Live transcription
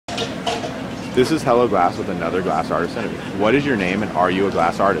This is Hello Glass with another glass artist interview. What is your name and are you a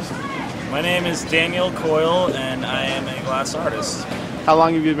glass artist? My name is Daniel Coyle and I am a glass artist. How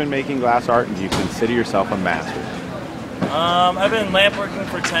long have you been making glass art and do you consider yourself a master? I've been lamp working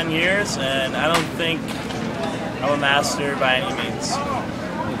for 10 years and I don't think I'm a master by any means.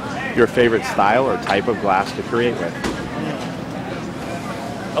 Your favorite style or type of glass to create with?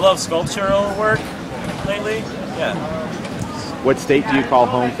 I love sculptural work lately. Yeah. What state do you call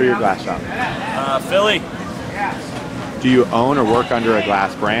home for your glass shop? Philly. Do you own or work under a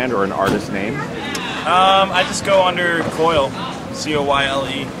glass brand or an artist name? I just go under Coyle,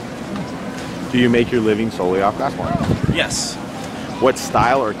 C-O-Y-L-E. Do you make your living solely off glass blowing? Yes. What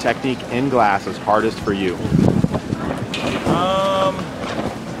style or technique in glass is hardest for you?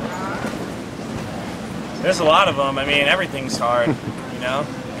 There's a lot of them. I mean, everything's hard, you know?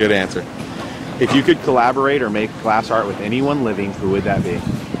 Good answer. If you could collaborate or make glass art with anyone living, who would that be?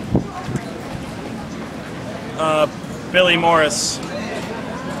 Billy Morris.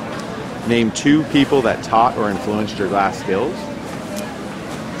 Name 2 people that taught or influenced your glass skills.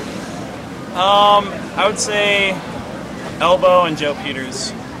 I would say Elbow and Joe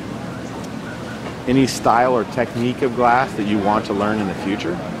Peters. Any style or technique of glass that you want to learn in the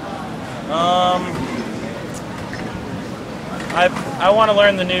future? I want to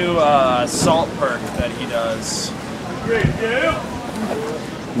learn the new salt perk that he does.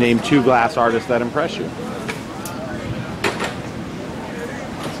 Name 2 glass artists that impress you.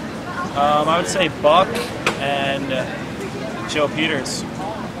 I would say Buck and Joe Peters.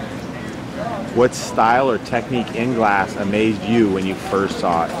 What style or technique in glass amazed you when you first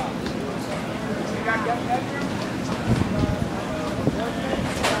saw it?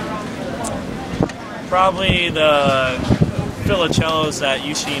 Probably the Filicellos that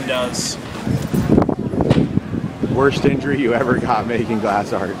Yushin does. Worst injury you ever got making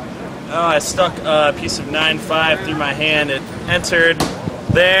glass art? Oh, I stuck a piece of 9.5 through my hand. It entered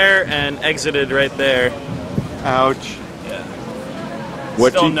there and exited right there. Ouch. Yeah.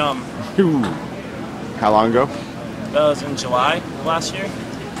 What Still numb. Ooh. How long ago? That was in July of last year.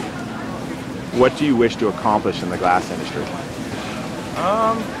 What do you wish to accomplish in the glass industry?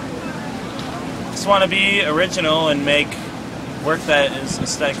 Just want to be original and make work that is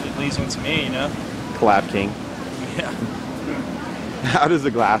aesthetically pleasing to me, you know? Collab King. Yeah. How does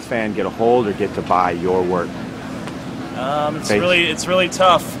the glass fan get a hold or get to buy your work? It's really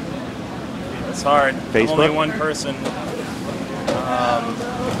tough. It's hard. Facebook? I'm only one person.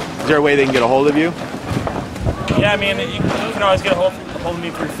 Is there a way they can get a hold of you? Yeah, I mean, you can always get a hold of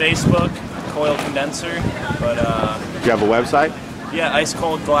me through Facebook, Coyle Condenser, but Do you have a website? yeah,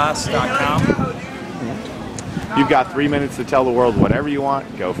 icecoldglass.com. You've got 3 minutes to tell the world whatever you want.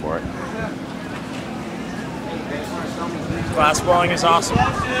 Go for it. Glass blowing is awesome.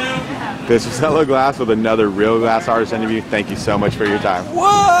 This is Hello Glass with another real glass artist interview. Thank you so much for your time.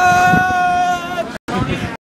 Whoa!